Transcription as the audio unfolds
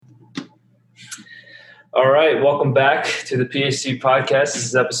All right, welcome back to the PhD podcast. This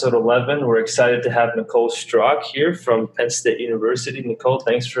is episode 11. We're excited to have Nicole Strock here from Penn State University. Nicole,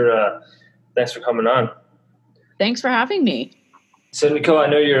 thanks for coming on. Thanks for having me. So, Nicole, I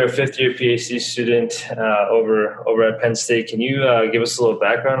know you're a fifth-year PhD student over at Penn State. Can you give us a little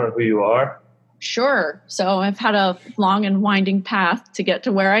background on who you are? Sure. So I've had a long and winding path to get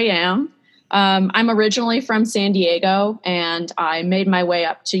to where I am. I'm originally from San Diego, and I made my way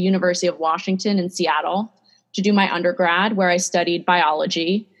up to University of Washington in Seattle to do my undergrad, where I studied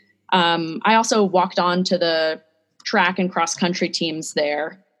biology. I also walked on to the track and cross-country teams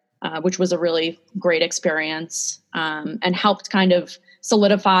there, which was a really great experience, and helped kind of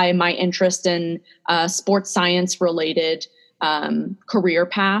solidify my interest in sports science-related career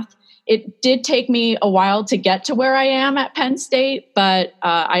path. It did take me a while to get to where I am at Penn State, but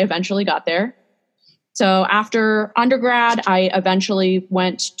I eventually got there. So after undergrad, I eventually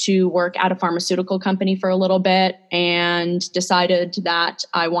went to work at a pharmaceutical company for a little bit and decided that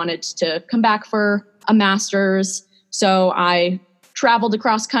I wanted to come back for a master's. So I traveled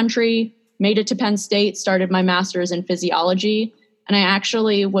across country, made it to Penn State, started my master's in physiology, and I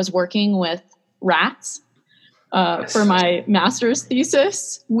actually was working with rats. For my master's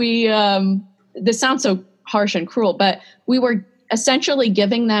thesis. This sounds so harsh and cruel, but we were essentially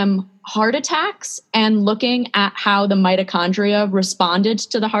giving them heart attacks and looking at how the mitochondria responded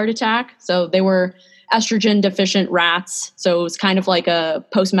to the heart attack. So they were estrogen deficient rats. So it was kind of like a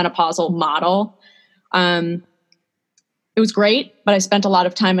postmenopausal model. It was great, but I spent a lot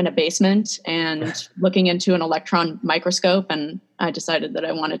of time in a basement and looking into an electron microscope, and I decided that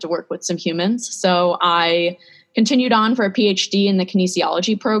I wanted to work with some humans. So I continued on for a PhD in the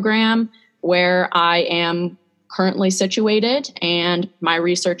kinesiology program, where I am currently situated, and my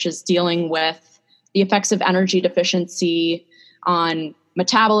research is dealing with the effects of energy deficiency on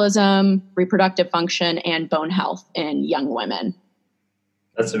metabolism, reproductive function, and bone health in young women.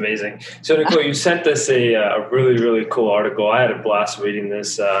 That's amazing. So, Nicole, you sent us a really, really cool article. I had a blast reading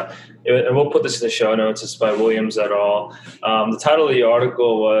this, and we'll put this in the show notes. It's by Williams et al. The title of the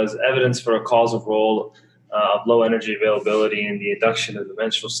article was Evidence for a Causal Role of Low Energy Availability in the Induction of the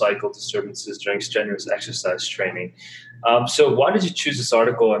Menstrual Cycle Disturbances During Strenuous Exercise Training. So why did you choose this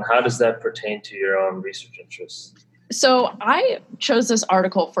article, and how does that pertain to your own research interests? So I chose this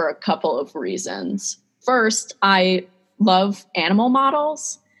article for a couple of reasons. First, I love animal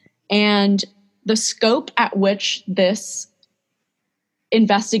models, and the scope at which this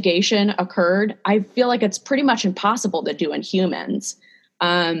investigation occurred, I feel like it's pretty much impossible to do in humans.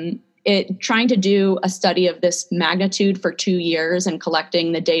 Trying to do a study of this magnitude for 2 years and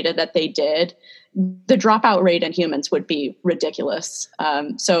collecting the data that they did, the dropout rate in humans would be ridiculous.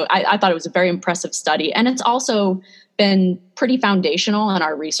 So I thought it was a very impressive study, and it's also been pretty foundational in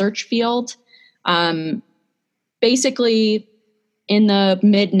our research field. Basically, in the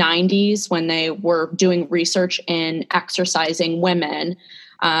mid-90s, when they were doing research in exercising women,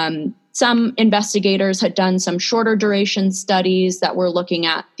 some investigators had done some shorter duration studies that were looking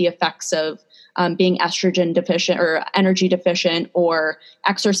at the effects of being estrogen deficient or energy deficient or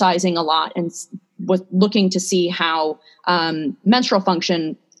exercising a lot, and was looking to see how menstrual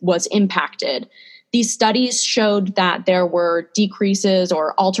function was impacted. These studies showed that there were decreases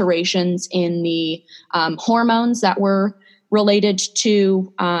or alterations in the hormones that were related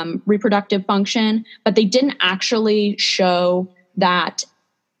to reproductive function, but they didn't actually show that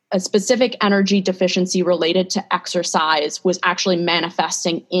a specific energy deficiency related to exercise was actually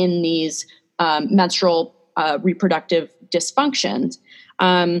manifesting in these menstrual reproductive dysfunctions.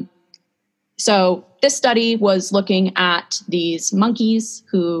 So this study was looking at these monkeys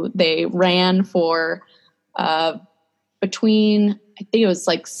who they ran for between, I think it was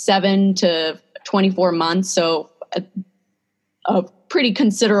like 7 to 24 months. So a pretty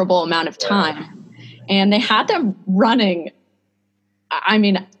considerable amount of time. And they had them running. I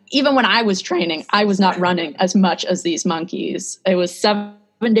mean, even when I was training, I was not running as much as these monkeys. It was 7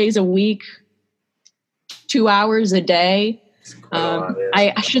 days a week, 2 hours a day.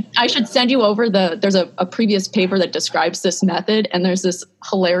 I should send you over there's a previous paper that describes this method, and there's this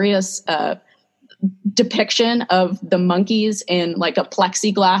hilarious depiction of the monkeys in like a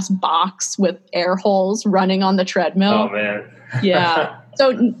plexiglass box with air holes running on the treadmill. Oh man. Yeah.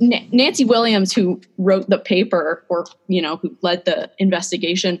 So Nancy Williams, who wrote the paper, or who led the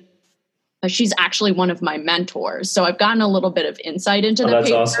investigation, she's actually one of my mentors. So I've gotten a little bit of insight into the that's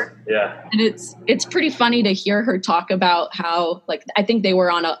paper. Awesome. Yeah. And it's pretty funny to hear her talk about how, like, I think they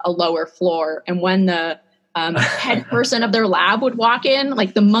were on a lower floor, and when the head person of their lab would walk in,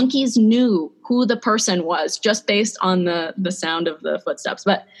 like, the monkeys knew who the person was just based on the sound of the footsteps.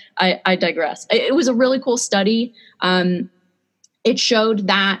 But I digress. It was a really cool study. It showed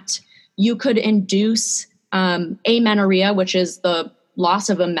that you could induce amenorrhea, which is the loss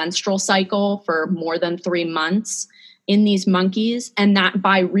of a menstrual cycle for more than 3 months in these monkeys, and that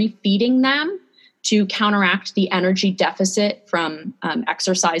by refeeding them to counteract the energy deficit from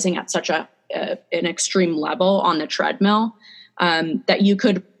exercising at such an extreme level on the treadmill, that you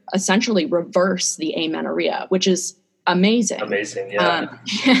could essentially reverse the amenorrhea, which is amazing. Amazing, yeah.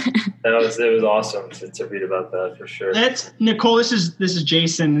 It was awesome to read about that for sure. That's Nicole. This is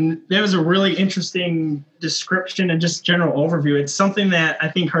Jason, and that was a really interesting description and just general overview. It's something that I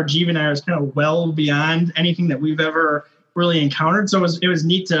think Harjeev and I was kind of well beyond anything that we've ever really encountered. So it was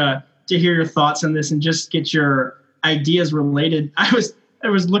neat to hear your thoughts on this and just get your ideas related. I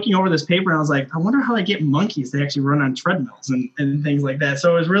was looking over this paper and I was like, I wonder how they get monkeys to actually run on treadmills and things like that.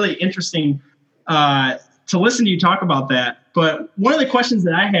 So it was really interesting to listen to you talk about that. But one of the questions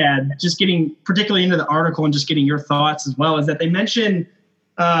that I had, just getting particularly into the article and just getting your thoughts as well, is that they mention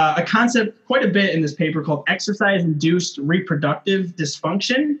a concept quite a bit in this paper called exercise-induced reproductive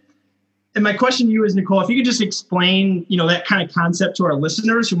dysfunction. And my question to you is, Nicole, if you could just explain, that kind of concept to our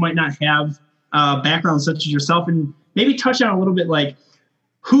listeners who might not have backgrounds such as yourself, and maybe touch on a little bit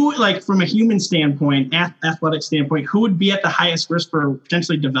who, from a human standpoint, athletic standpoint, who would be at the highest risk for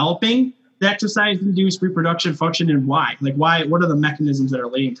potentially developing the exercise-induced reproduction function, and why? What are the mechanisms that are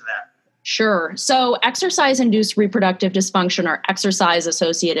leading to that? Sure. So exercise-induced reproductive dysfunction or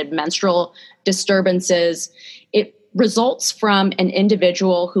exercise-associated menstrual disturbances, it results from an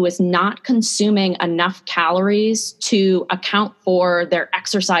individual who is not consuming enough calories to account for their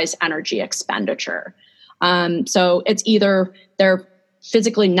exercise energy expenditure. So it's either they're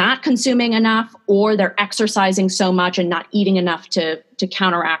physically not consuming enough, or they're exercising so much and not eating enough to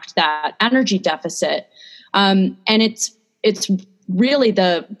counteract that energy deficit. And it's really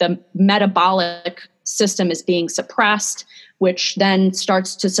the metabolic system is being suppressed, which then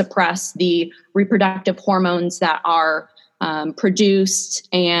starts to suppress the reproductive hormones that are produced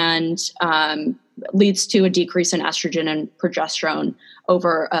and leads to a decrease in estrogen and progesterone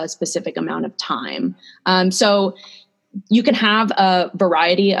over a specific amount of time. So you can have a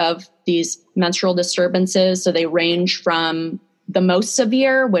variety of these menstrual disturbances. So they range from the most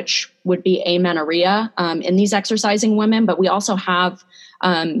severe, which would be amenorrhea in these exercising women, but we also have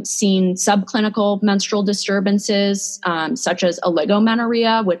seen subclinical menstrual disturbances such as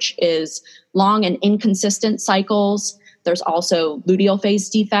oligomenorrhea, which is long and inconsistent cycles. There's also luteal phase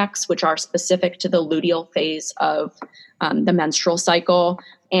defects, which are specific to the luteal phase of the menstrual cycle.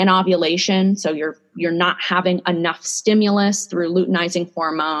 Anovulation, so you're not having enough stimulus through luteinizing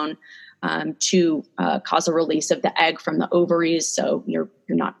hormone to cause a release of the egg from the ovaries, so you're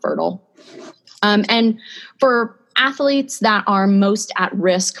not fertile. And for athletes that are most at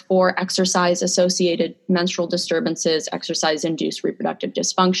risk for exercise-associated menstrual disturbances, exercise-induced reproductive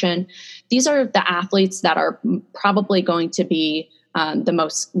dysfunction, these are the athletes that are probably going to be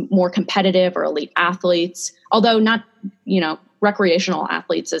the more competitive or elite athletes, although not, recreational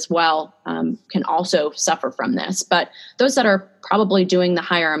athletes as well can also suffer from this. But those that are probably doing the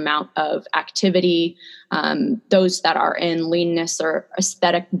higher amount of activity, those that are in leanness or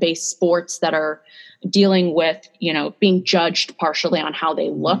aesthetic-based sports that are dealing with, being judged partially on how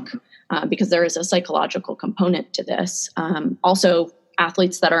they look, because there is a psychological component to this. Also,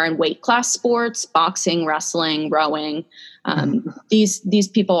 athletes that are in weight class sports, boxing, wrestling, rowing, these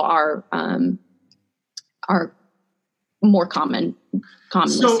people are more commonly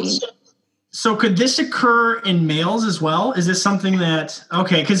seen. So could this occur in males as well? Is this something that,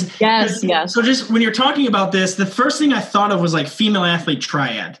 okay, because yes. So just when you're talking about this, the first thing I thought of was female athlete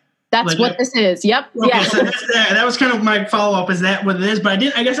triad. That's what this is. Yep. Okay, yeah. So that was kind of my follow-up. Is that what it is? But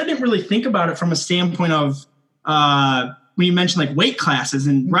I guess I didn't really think about it from a standpoint of when you mentioned weight classes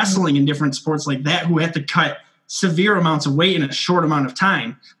and wrestling and different sports like that, who have to cut severe amounts of weight in a short amount of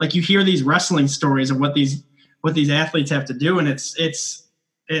time. You hear these wrestling stories of what these athletes have to do, and it's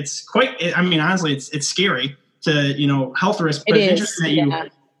quite. I mean, honestly, it's scary to health risk. But it's interesting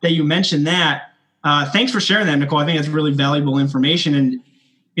that you mentioned that. Thanks for sharing that, Nicole. I think that's really valuable information. And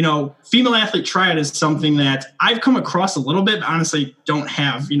female athlete triad is something that I've come across a little bit, but honestly don't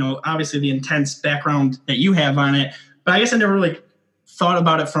have obviously the intense background that you have on it. But I guess I never really thought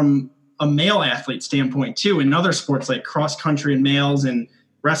about it from a male athlete standpoint too. In other sports like cross country in males and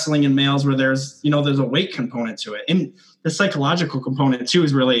wrestling in males, where there's a weight component to it, and the psychological component too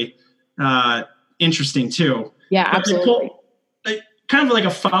is really interesting too. Yeah, absolutely. Kind of like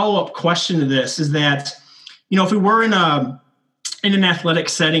a follow-up question to this is that if we were in a in an athletic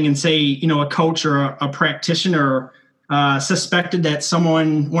setting and say, a coach or a practitioner suspected that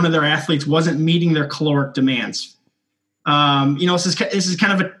one of their athletes wasn't meeting their caloric demands. This is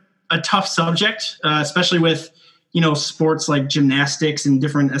kind of a tough subject, especially with, sports like gymnastics and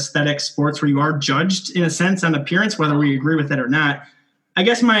different aesthetic sports where you are judged in a sense on appearance, whether we agree with it or not. I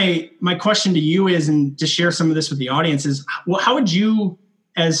guess my question to you is, and to share some of this with the audience, is how would you,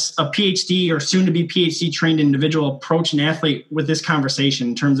 as a PhD or soon to be PhD trained individual, approach an athlete with this conversation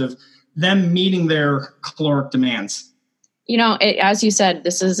in terms of them meeting their caloric demands? As you said,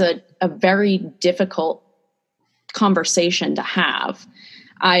 this is a very difficult conversation to have.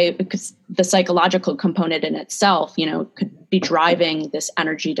 Because the psychological component in itself, could be driving this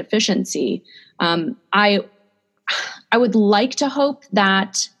energy deficiency. I would like to hope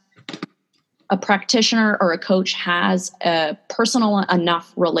that a practitioner or a coach has a personal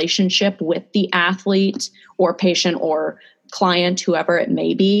enough relationship with the athlete or patient or client, whoever it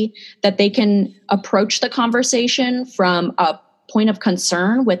may be, that they can approach the conversation from a point of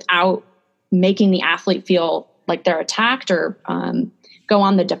concern without making the athlete feel like they're attacked or go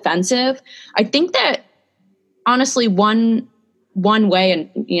on the defensive. I think that honestly, one way, and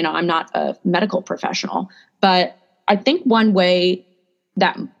I'm not a medical professional, but I think one way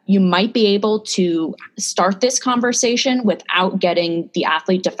that you might be able to start this conversation without getting the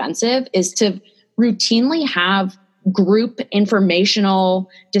athlete defensive is to routinely have group informational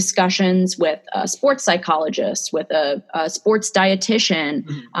discussions with a sports psychologist, with a sports dietitian,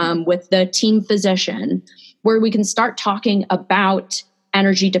 with the team physician, where we can start talking about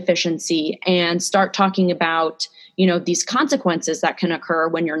energy deficiency and start talking about, these consequences that can occur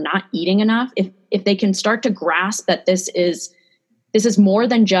when you're not eating enough. If they can start to grasp that this is more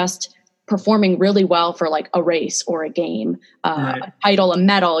than just performing really well for like a race or a game, right, a title, a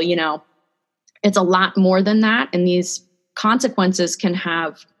medal, it's a lot more than that. And these consequences can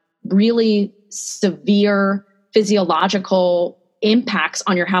have really severe physiological impacts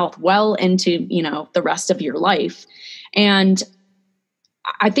on your health well into, the rest of your life. And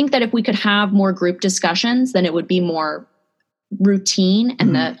I think that if we could have more group discussions, then it would be more routine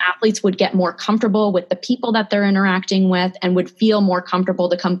and the athletes would get more comfortable with the people that they're interacting with and would feel more comfortable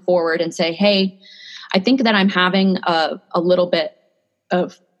to come forward and say, hey, I think that I'm having a little bit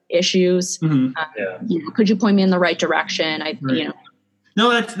of issues. Could you point me in the right direction?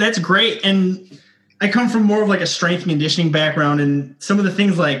 No, that's great. And I come from more of like a strength and conditioning background, and some of the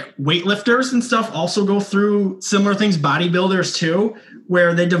things like weightlifters and stuff also go through similar things, bodybuilders too,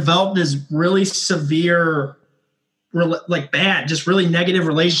 where they develop this really severe, just really negative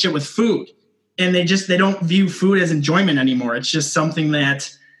relationship with food. And they don't view food as enjoyment anymore. It's just something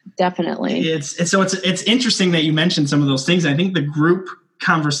that definitely it's interesting that you mentioned some of those things. I think the group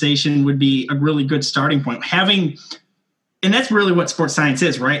conversation would be a really good starting point. And that's really what sports science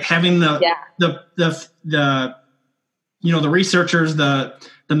is, right? Having the researchers, the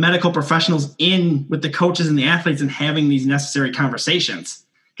medical professionals in with the coaches and the athletes and having these necessary conversations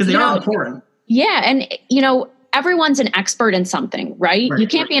because they are important. Yeah. And, everyone's an expert in something, right? You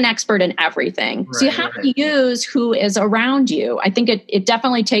can't be an expert in everything. So you have to use who is around you. I think it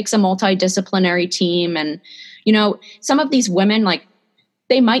definitely takes a multidisciplinary team. And, some of these women, like,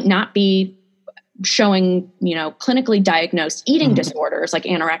 they might not be showing, clinically diagnosed eating disorders like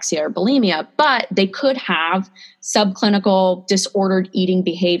anorexia or bulimia, but they could have subclinical disordered eating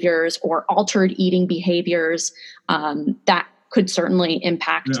behaviors or altered eating behaviors that could certainly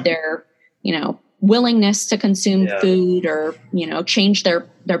impact their, willingness to consume food or, change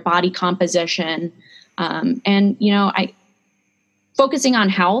their body composition. I focusing on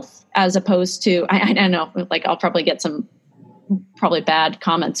health as opposed to, I don't know, like I'll probably get some probably bad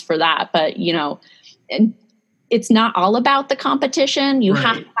comments for that, but and it's not all about the competition. You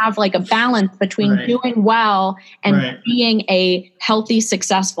have to have like a balance between doing well and being a healthy,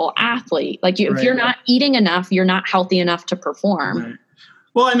 successful athlete. Like if you're not eating enough, you're not healthy enough to perform.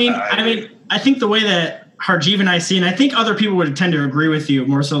 Well, I think the way that Harjeev and I see, and I think other people would tend to agree with you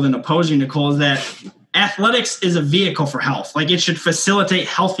more so than oppose you, Nicole, is that athletics is a vehicle for health. Like it should facilitate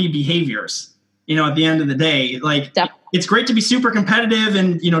healthy behaviors, at the end of the day. Like it's great to be super competitive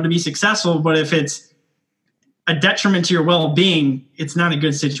and, to be successful, but if it's a detriment to your well-being, it's not a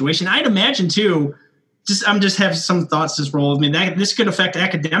good situation. I'd imagine too, I'm just have some thoughts just roll with me, that this could affect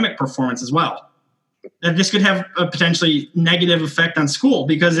academic performance as well. That this could have a potentially negative effect on school,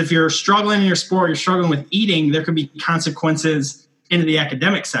 because if you're struggling in your sport, you're struggling with eating, there could be consequences into the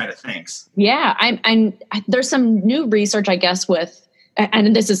academic side of things. Yeah. There's some new research, I guess,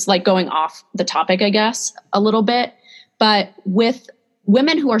 and this is like going off the topic, I guess, a little bit, but with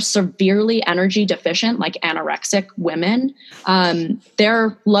women who are severely energy deficient, like anorexic women,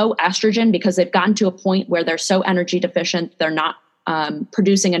 they're low estrogen because they've gotten to a point where they're so energy deficient, they're not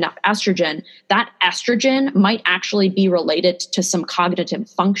producing enough estrogen. That estrogen might actually be related to some cognitive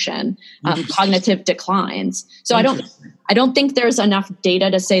function, cognitive declines. So I don't think there's enough data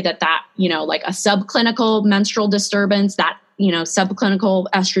to say that, like a subclinical menstrual disturbance, that, subclinical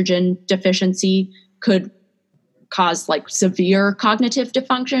estrogen deficiency could cause like severe cognitive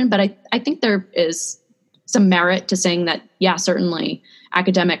dysfunction. But I think there is some merit to saying that, yeah, certainly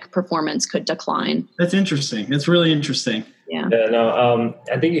academic performance could decline. That's interesting. That's really interesting. Yeah. No,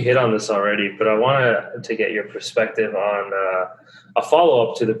 I think you hit on this already, but I want to get your perspective on a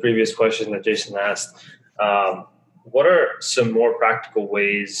follow-up to the previous question that Jason asked. What are some more practical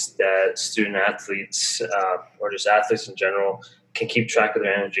ways that student athletes or just athletes in general can keep track of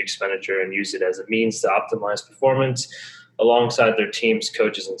their energy expenditure and use it as a means to optimize performance alongside their teams,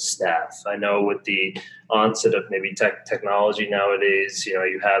 coaches, and staff? I know with the onset of maybe technology nowadays,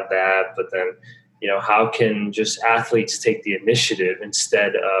 you have that, but then, how can just athletes take the initiative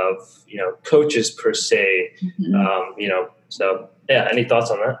instead of, coaches per se? So yeah, any thoughts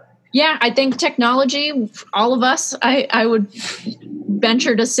on that? Yeah, I think technology, all of us, I would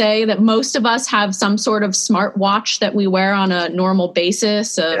venture to say that most of us have some sort of smartwatch that we wear on a normal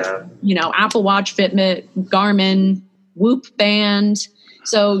basis of, Apple Watch, Fitbit, Garmin, Whoop band.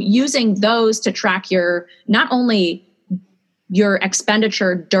 So using those to track not only your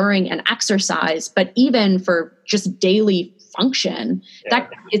expenditure during an exercise, but even for just daily function,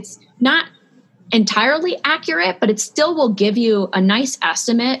 that it's not entirely accurate, but it still will give you a nice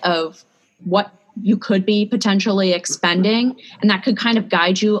estimate of what you could be potentially expending. And that could kind of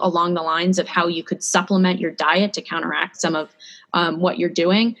guide you along the lines of how you could supplement your diet to counteract some of what you're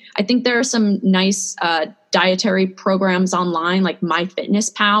doing. I think there are some nice dietary programs online like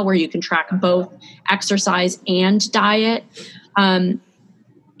MyFitnessPal, where you can track both exercise and diet.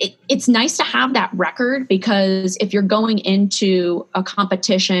 It's nice to have that record, because if you're going into a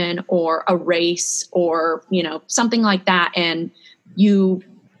competition or a race or, something like that, and you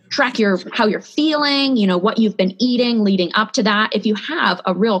track how you're feeling, what you've been eating leading up to that. If you have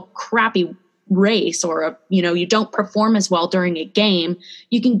a real crappy race or you don't perform as well during a game,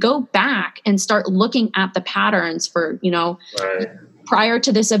 you can go back and start looking at the patterns for, prior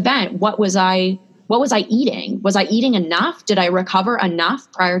to this event, what was I eating? Was I eating enough? Did I recover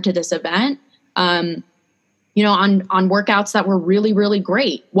enough prior to this event? On workouts that were really, really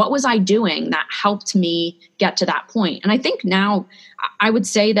great, what was I doing that helped me get to that point? And I think now I would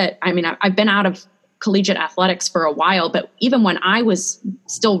say that, I've been out of collegiate athletics for a while, but even when I was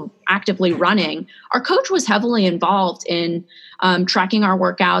still actively running, our coach was heavily involved in tracking our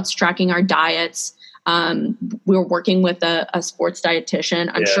workouts, tracking our diets. We were working with a sports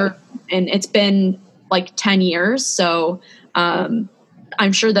dietitian, I'm sure, and it's been like 10 years. So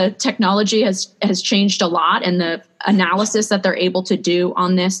I'm sure the technology has changed a lot, and the analysis that they're able to do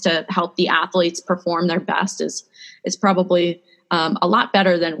on this to help the athletes perform their best is probably a lot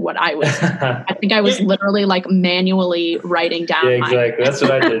better than what I was. I think I was literally like manually writing down. Yeah, exactly. That's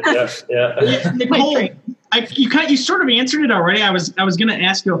what I did. Yeah. Nicole, you sort of answered it already. I was going to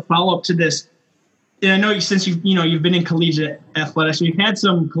ask you a follow up to this. And I know since you've been in collegiate athletics, we've had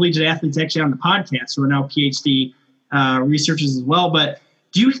some collegiate athletes actually on the podcast who are now PhD researchers as well. But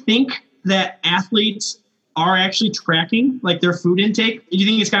do you think that athletes are actually tracking like their food intake? Do you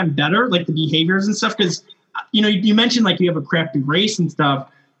think it's gotten better, like the behaviors and stuff? Because you mentioned like you have a crappy race and stuff,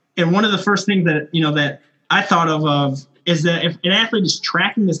 and one of the first things that that I thought of is that if an athlete is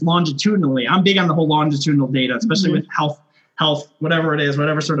tracking this longitudinally, I'm big on the whole longitudinal data, especially with health, whatever it is,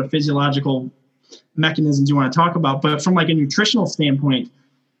 whatever sort of physiological mechanisms you want to talk about. But from like a nutritional standpoint,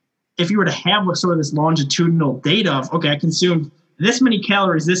 if you were to have sort of this longitudinal data of, okay, I consumed this many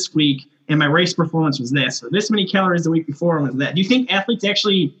calories this week and my race performance was this, or this many calories the week before was that. Do you think athletes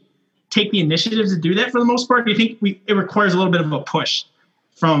actually take the initiative to do that for the most part? Do you think it requires a little bit of a push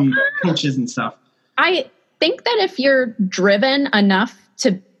from coaches and stuff? I think that if you're driven enough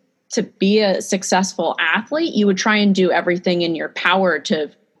to be a successful athlete, you would try and do everything in your power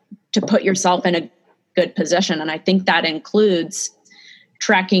to put yourself in a good position. And I think that includes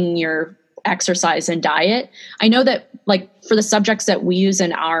tracking your exercise and diet. I know that like for the subjects that we use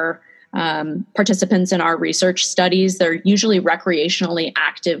in our participants in our research studies, they're usually recreationally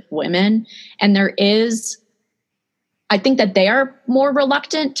active women. And I think that they are more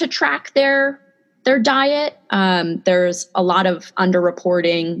reluctant to track their diet. There's a lot of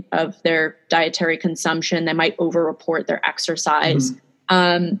underreporting of their dietary consumption. They might overreport their exercise.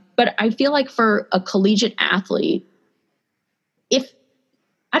 But I feel like for a collegiate athlete,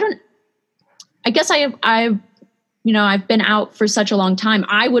 I guess I've been out for such a long time.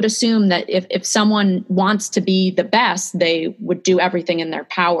 I would assume that if someone wants to be the best, they would do everything in their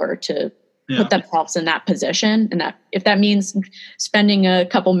power to put themselves in that position. And that if that means spending a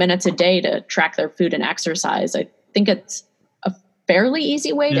couple minutes a day to track their food and exercise, I think it's a fairly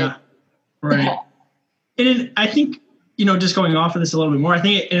easy way to. Right. And I think, just going off of this a little bit more, I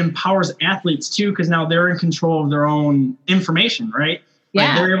think it empowers athletes too, because now they're in control of their own information, right? Yeah.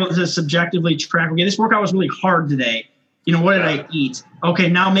 Like they're able to subjectively track, okay, this workout was really hard today. What did I eat? Okay,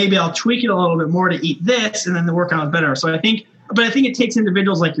 now maybe I'll tweak it a little bit more to eat this, and then the workout is better. So I think it takes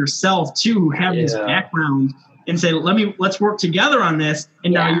individuals like yourself too, who have this background and say, let's work together on this.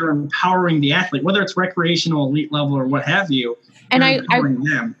 And now you're empowering the athlete, whether it's recreational, elite level, or what have you. And empowering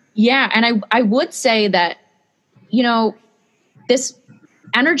them. Yeah. And I would say that, this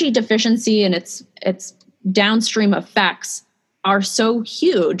energy deficiency and its downstream effects are so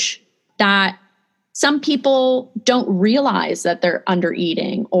huge that some people don't realize that they're under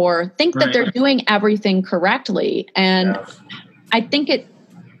eating or think that they're doing everything correctly. And I think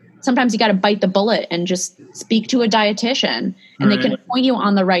sometimes you got to bite the bullet and just speak to a dietitian, and they can point you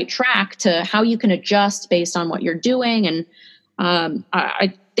on the right track to how you can adjust based on what you're doing. And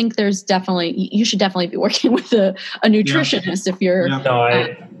I think you should definitely be working with a nutritionist if you're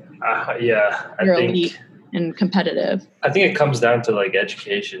you're elite and competitive. I think it comes down to like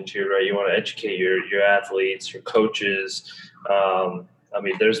education too, right? You want to educate your athletes, your coaches.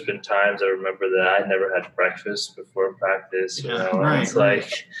 There's been times I remember that I never had breakfast before practice. It's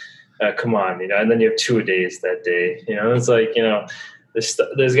like, come on, and then you have 2-a-days that day. It's like,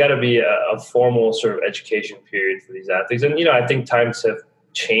 there's got to be a formal sort of education period for these athletes. And I think times have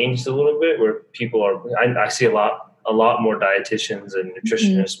changed a little bit where people are. I see a lot more dietitians and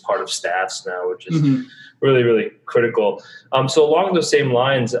nutritionists part of staffs now, which is really, really critical. So along those same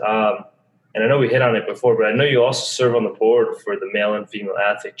lines, and I know we hit on it before, but I know you also serve on the board for the Male and Female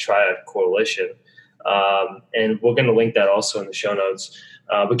Athlete Triad Coalition. And we're going to link that also in the show notes.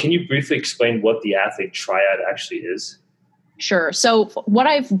 But can you briefly explain what the Athlete Triad actually is? Sure. So what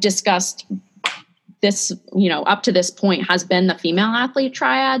I've discussed up to this point has been the female athlete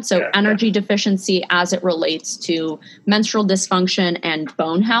triad. So energy deficiency as it relates to menstrual dysfunction and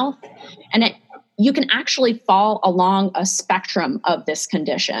bone health. And you can actually fall along a spectrum of this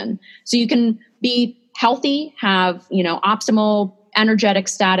condition. So you can be healthy, have, optimal energetic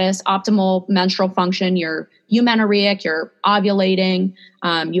status, optimal menstrual function, you're eumenoric, you're ovulating,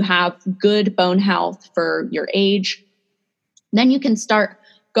 you have good bone health for your age. Then you can start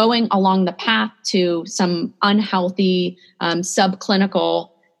going along the path to some unhealthy subclinical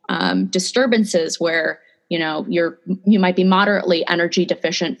disturbances where you might be moderately energy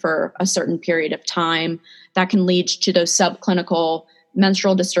deficient for a certain period of time. That can lead to those subclinical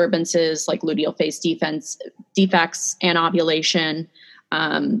menstrual disturbances like luteal phase defects, anovulation,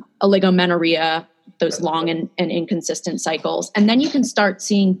 oligomenorrhea, those long and inconsistent cycles. And then you can start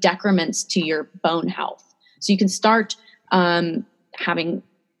seeing decrements to your bone health. So you can start having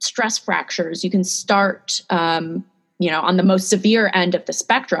stress fractures. You can start, on the most severe end of the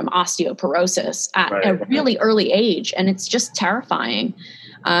spectrum, osteoporosis at a really early age. And it's just terrifying.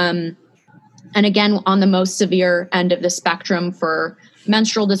 And again, on the most severe end of the spectrum for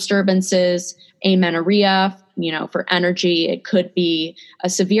menstrual disturbances, amenorrhea, for energy, it could be a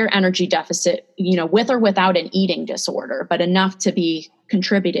severe energy deficit, with or without an eating disorder, but enough to be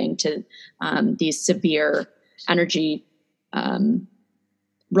contributing to these severe energy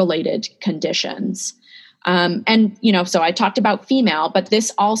related conditions. So I talked about female, but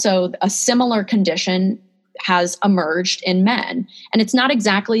this also, a similar condition has emerged in men. And it's not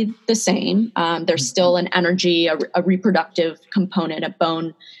exactly the same. There's still an energy, a reproductive component, a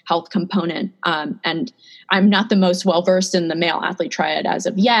bone health component. And I'm not the most well-versed in the male athlete triad as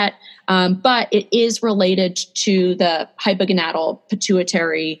of yet, but it is related to the hypogonadal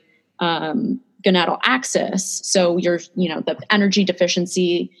pituitary gonadal axis. So the energy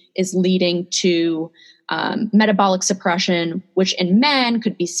deficiency is leading to metabolic suppression, which in men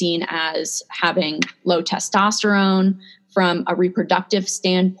could be seen as having low testosterone. From a reproductive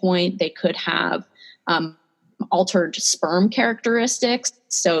standpoint, they could have altered sperm characteristics.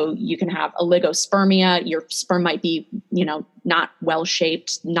 So you can have oligospermia. Your sperm might be, not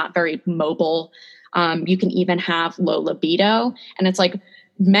well-shaped, not very mobile. You can even have low libido. And it's like,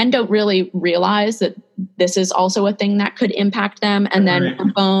 men don't really realize that this is also a thing that could impact them. And then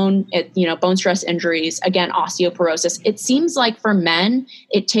bone stress injuries, again, osteoporosis. It seems like for men,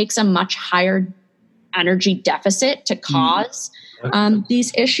 it takes a much higher energy deficit to cause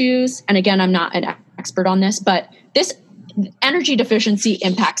these issues. And again, I'm not an expert on this, but this energy deficiency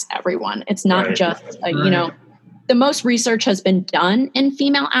impacts everyone. It's not just, the most research has been done in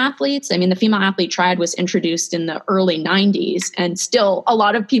female athletes. I mean, the female athlete triad was introduced in the early 90s, and still a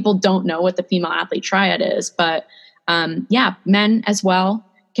lot of people don't know what the female athlete triad is. But men as well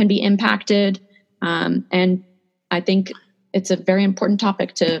can be impacted. And I think it's a very important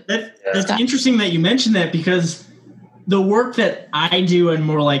topic to That's interesting that you mentioned that, because the work that I do and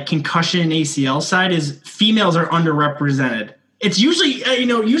more like concussion and ACL side is females are underrepresented. It's usually,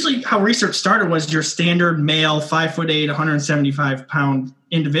 usually how research started was your standard male, 5'8", 175-pound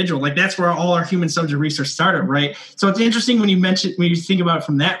individual. Like that's where all our human subject research started, right? So it's interesting when you think about it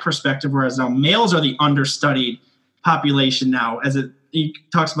from that perspective, whereas males are the understudied population now, as he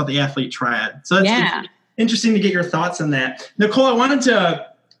talks about the athlete triad. So it's interesting to get your thoughts on that. Nicole, I wanted to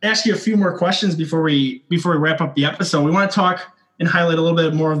ask you a few more questions before we wrap up the episode. We want to talk and highlight a little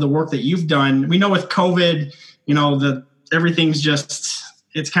bit more of the work that you've done. We know with COVID, everything's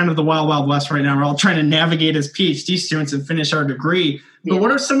it's kind of the wild, wild west right now. We're all trying to navigate as PhD students and finish our degree. But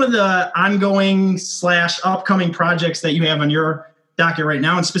what are some of the ongoing / upcoming projects that you have on your docket right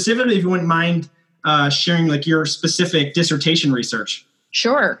now? And specifically, if you wouldn't mind sharing like your specific dissertation research.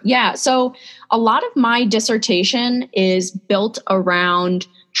 Sure. Yeah. So a lot of my dissertation is built around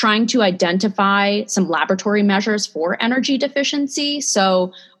trying to identify some laboratory measures for energy deficiency.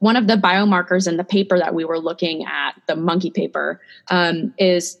 So one of the biomarkers in the paper that we were looking at, the monkey paper,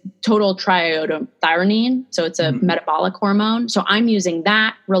 is total triiodothyronine. So it's a metabolic hormone. So I'm using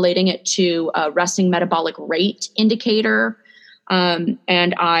that, relating it to a resting metabolic rate indicator. And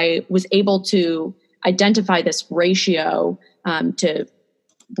I was able to identify this ratio to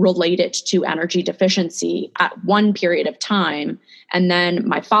relate it to energy deficiency at one period of time. And then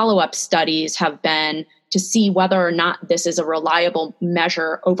my follow-up studies have been to see whether or not this is a reliable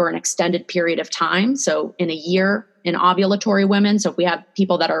measure over an extended period of time. So in a year in ovulatory women, so if we have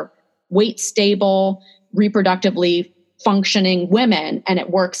people that are weight stable, reproductively functioning women, and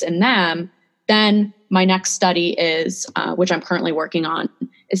it works in them, then my next study is, which I'm currently working on,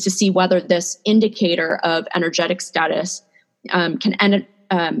 is to see whether this indicator of energetic status can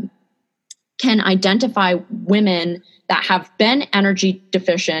identify women that have been energy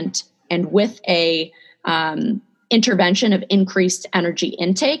deficient and with a intervention of increased energy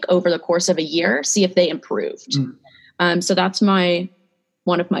intake over the course of a year, see if they improved. So that's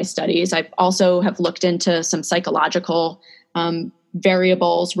one of my studies. I also have looked into some psychological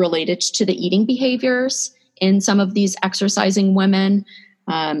variables related to the eating behaviors in some of these exercising women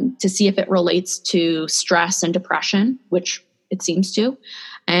to see if it relates to stress and depression, which it seems to.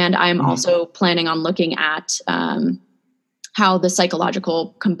 And I'm also planning on looking at how the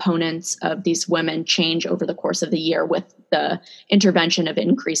psychological components of these women change over the course of the year with the intervention of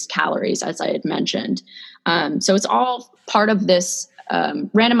increased calories, as I had mentioned. So it's all part of this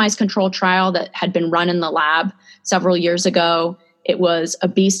randomized controlled trial that had been run in the lab several years ago. It was a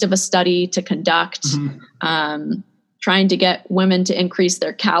beast of a study to conduct, trying to get women to increase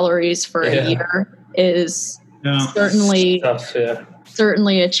their calories for a year is certainly tough,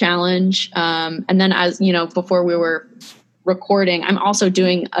 certainly a challenge. And then, as you know, before we were recording, I'm also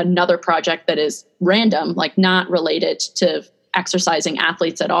doing another project that is random, like not related to exercising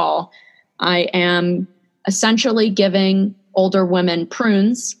athletes at all. I am essentially giving older women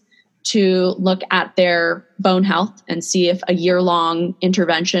prunes to look at their bone health and see if a year-long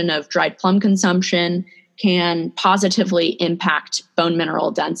intervention of dried plum consumption can positively impact bone mineral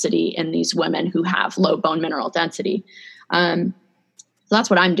density in these women who have low bone mineral density. So that's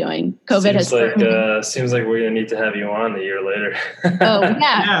what I'm doing. COVID seems like we're gonna need to have you on a year later. Oh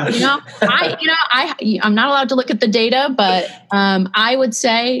yeah. I'm not allowed to look at the data, but I would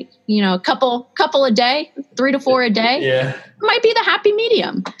say, a couple a day, 3 to 4 a day, might be the happy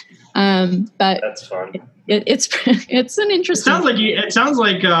medium. But that's fun. It's an interesting. It sounds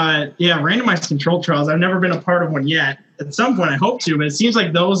like randomized controlled trials. I've never been a part of one yet. At some point, I hope to, but it seems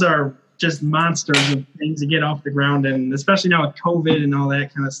like those are just monsters of things to get off the ground, and especially now with COVID and all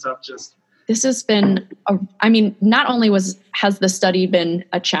that kind of stuff. This has been, not only has the study been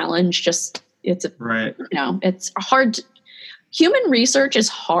a challenge, it's hard. Human research is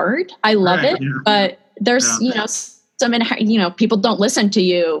hard. I love it, but there's people don't listen to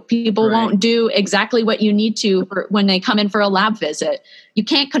you. People won't do exactly what you need to when they come in for a lab visit. You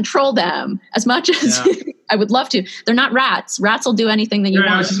can't control them as much as I would love to. They're not rats. Rats will do anything that you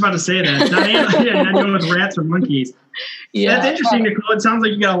want. I was just about to say that. Not doing with rats or monkeys. Yeah. That's interesting, Nicole. It sounds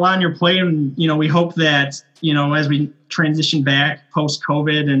like you got a lot on your plate, and we hope that as we transition back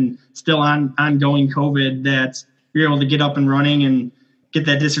post-COVID and still ongoing COVID, that you're able to get up and running and get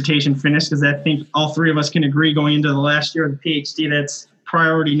that dissertation finished, because I think all three of us can agree going into the last year of the PhD, that's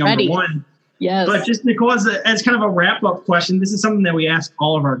priority number one. Yes. But just, Nicole, as kind of a wrap-up question, this is something that we ask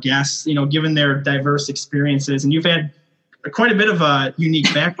all of our guests, given their diverse experiences, and you've had quite a bit of a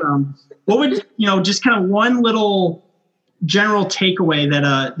unique background. What would, just kind of one little general takeaway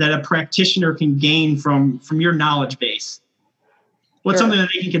that a practitioner can gain from your knowledge base? What's something that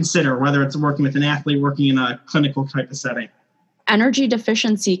they can consider, whether it's working with an athlete, working in a clinical type of setting? Energy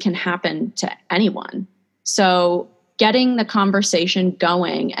deficiency can happen to anyone. So getting the conversation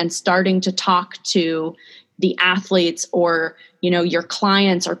going and starting to talk to the athletes or, your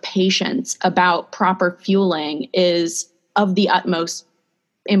clients or patients about proper fueling is of the utmost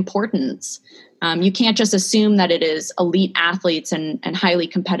importance. You can't just assume that it is elite athletes and highly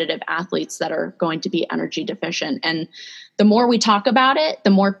competitive athletes that are going to be energy deficient. And the more we talk about it, the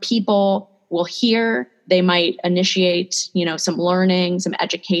more people will hear. They might initiate, some learning, some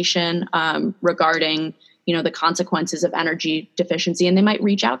education regarding, the consequences of energy deficiency. And they might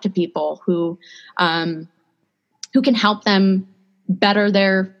reach out to people who can help them better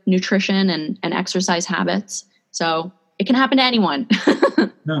their nutrition and exercise habits. So it can happen to anyone.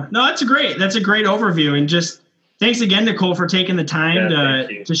 No, that's a great overview. And just thanks again, Nicole, for taking the time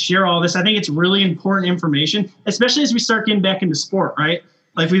to share all this. I think it's really important information, especially as we start getting back into sport, right?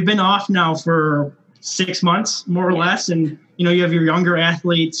 Like, we've been off now for 6 months, more or less. And, you have your younger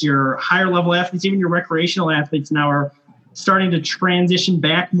athletes, your higher level athletes, even your recreational athletes now are starting to transition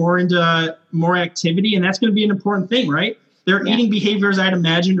back more into more activity. And that's going to be an important thing, right? Their eating behaviors, I'd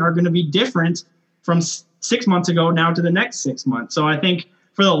imagine, are going to be different from 6 months ago now to the next 6 months. So I think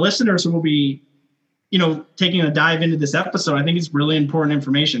for the listeners who will be, taking a dive into this episode, I think it's really important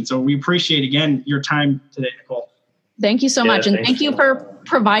information. So we appreciate, again, your time today, Nicole. Thank you so much. And thank you for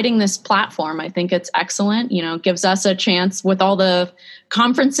providing this platform. I think it's excellent. It gives us a chance with all the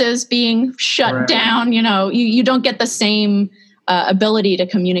conferences being shut down. You don't get the same ability to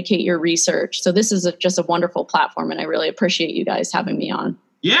communicate your research. So this is just a wonderful platform. And I really appreciate you guys having me on.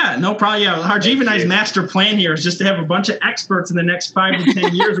 Yeah, no problem. Yeah, Harjeev and I's master plan here is just to have a bunch of experts in the next 5 to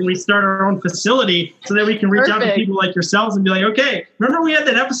 10 years when we start our own facility, so that we can reach out to people like yourselves and be like, okay, remember we had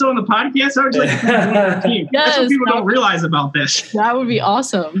that episode on the podcast? How would you like to join our team? That's what people don't realize about this. That would be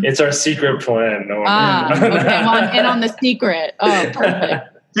awesome. It's our secret plan. Okay, well, I'm in on the secret. Oh,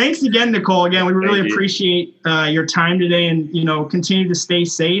 perfect. Thanks again, Nicole. Again, we really appreciate your time today, and continue to stay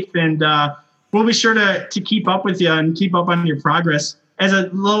safe. And we'll be sure to keep up with you and keep up on your progress. As a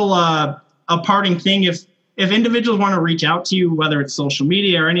little a parting thing, if individuals want to reach out to you, whether it's social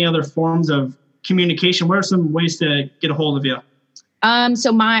media or any other forms of communication, what are some ways to get a hold of you?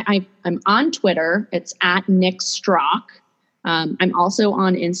 So I'm on Twitter. It's at Nick Strock. I'm also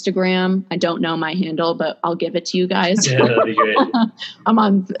on Instagram. I don't know my handle, but I'll give it to you guys. Yeah, that'd be great.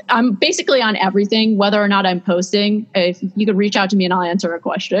 I'm basically on everything, whether or not I'm posting. If you could reach out to me and I'll answer a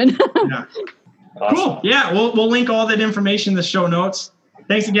question. Yeah. Awesome. Cool. Yeah, we'll link all that information in the show notes.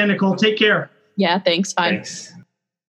 Thanks again, Nicole. Take care. Yeah, thanks. Bye. Thanks.